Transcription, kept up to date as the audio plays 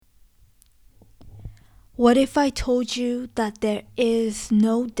What if I told you that there is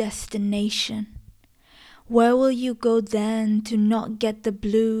no destination? Where will you go then to not get the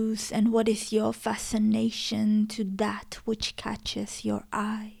blues, and what is your fascination to that which catches your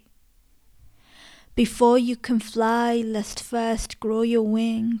eye? Before you can fly, let's first grow your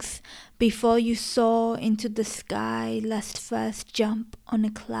wings. Before you soar into the sky, let's first jump on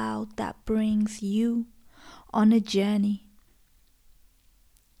a cloud that brings you on a journey.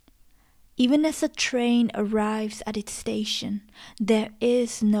 Even as a train arrives at its station, there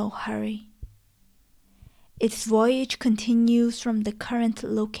is no hurry. Its voyage continues from the current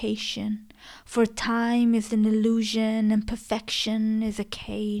location, for time is an illusion and perfection is a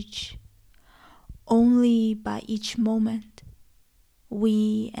cage. Only by each moment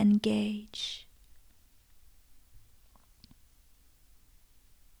we engage.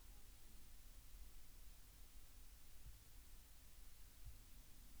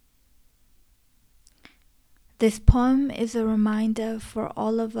 This poem is a reminder for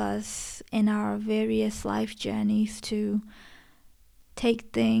all of us in our various life journeys to take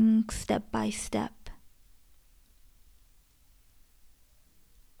things step by step.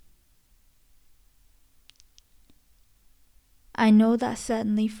 I know that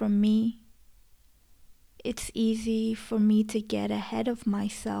certainly for me, it's easy for me to get ahead of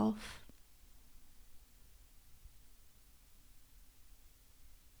myself.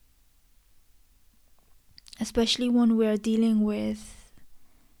 Especially when we're dealing with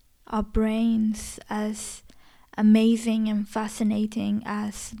our brains, as amazing and fascinating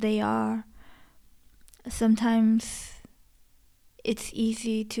as they are. Sometimes it's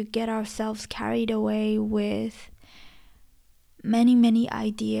easy to get ourselves carried away with many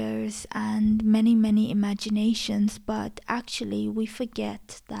ideas and many imaginations, but actually we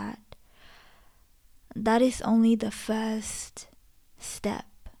forget that that is only the first step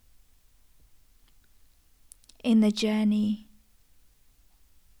in the journey,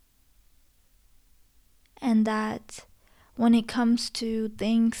 and that when it comes to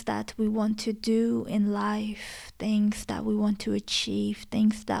things that we want to do in life, things that we want to achieve,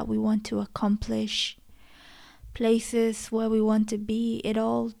 things that we want to accomplish, places where we want to be, it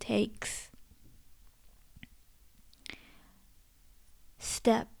all takes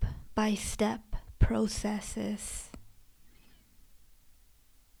step by step processes.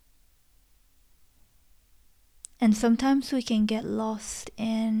 And sometimes we can get lost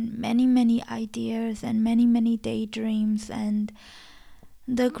in many ideas and many daydreams, and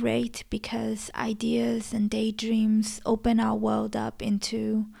they're great because ideas and daydreams open our world up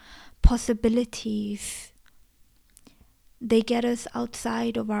into possibilities. They get us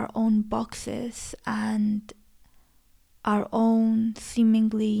outside of our own boxes and our own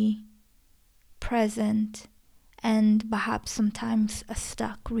seemingly present and perhaps sometimes a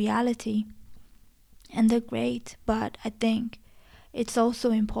stuck reality. And they're great, but I think it's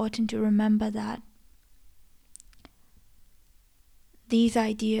also important to remember that these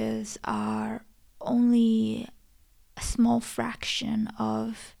ideas are only a small fraction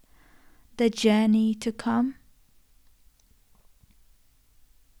of the journey to come.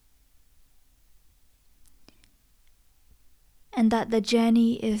 And that the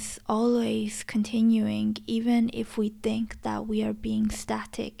journey is always continuing, even if we think that we are being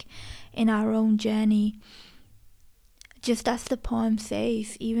static in our own journey. Just as the poem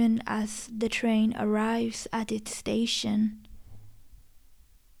says, even as the train arrives at its station,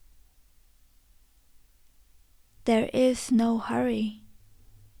 there is no hurry,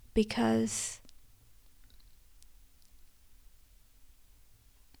 because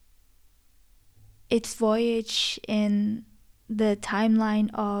its voyage in the timeline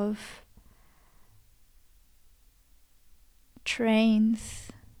of trains,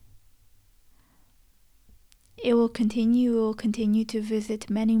 it will continue to visit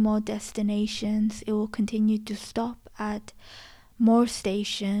many more destinations. It will continue to stop at more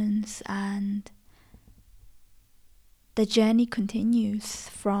stations, and the journey continues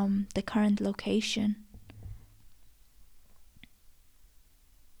from the current location.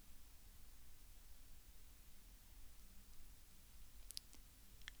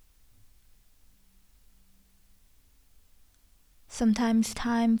 Sometimes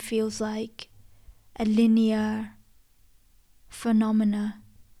time feels like a linear phenomena,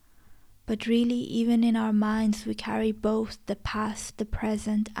 but really, even in our minds, we carry both the past, the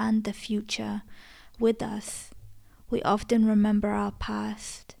present, and the future with us. We often remember our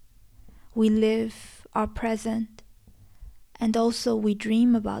past, we live our present, and also we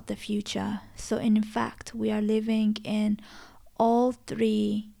dream about the future. So in fact, we are living in all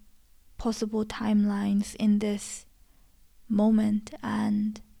three possible timelines in this moment,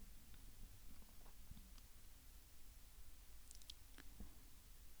 and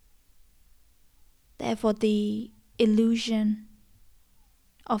for the illusion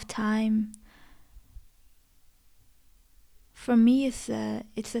of time. For me, it's a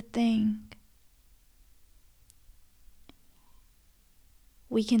thing.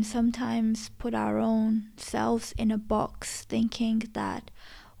 We can sometimes put our own selves in a box, thinking that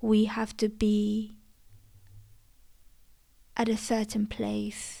we have to be at a certain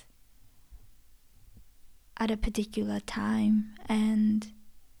place at a particular time, and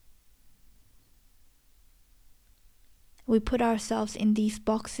we put ourselves in these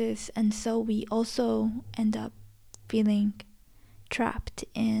boxes, and so we also end up feeling trapped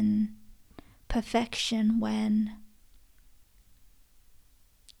in perfection when,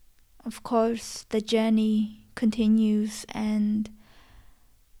 of course, the journey continues, and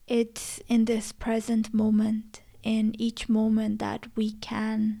it's in this present moment, in each moment, that we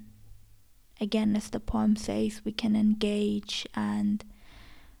can, again, as the poem says, we can engage and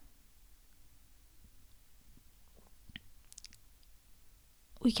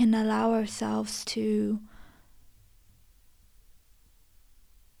we can allow ourselves to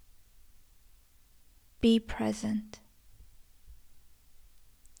be present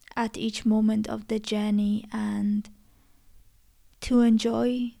at each moment of the journey and to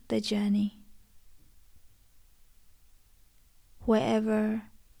enjoy the journey wherever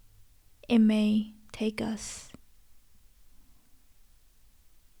it may take us.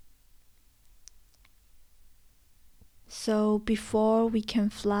 So before we can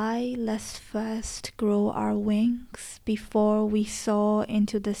fly, let's first grow our wings. Before we soar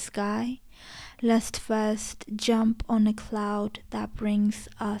into the sky, let's first jump on a cloud that brings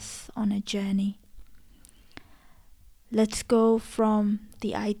us on a journey. Let's go from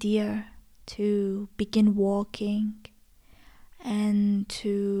the idea to begin walking and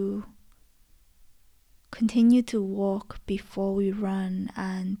to continue to walk before we run,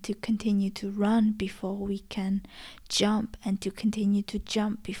 and to continue to run before we can jump, and to continue to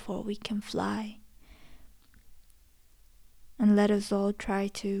jump before we can fly. And let us all try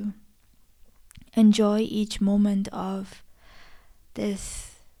to enjoy each moment of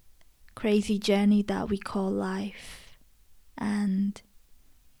this crazy journey that we call life, and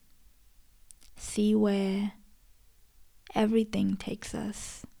see where everything takes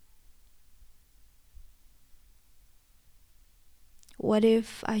us. What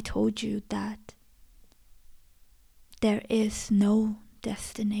if I told you that there is no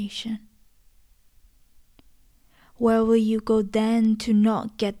destination? Where will you go then to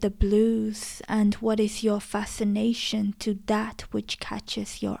not get the blues? And what is your fascination to that which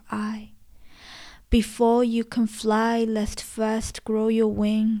catches your eye? Before you can fly, let's first grow your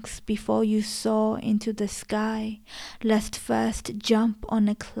wings. Before you soar into the sky, let's first jump on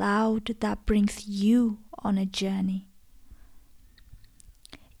a cloud that brings you on a journey.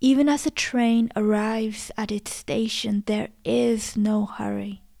 Even as a train arrives at its station, there is no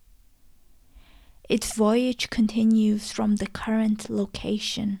hurry. Its voyage continues from the current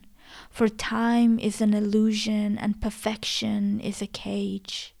location, for time is an illusion and perfection is a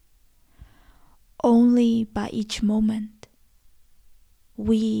cage. Only by each moment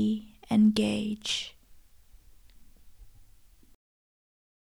we engage.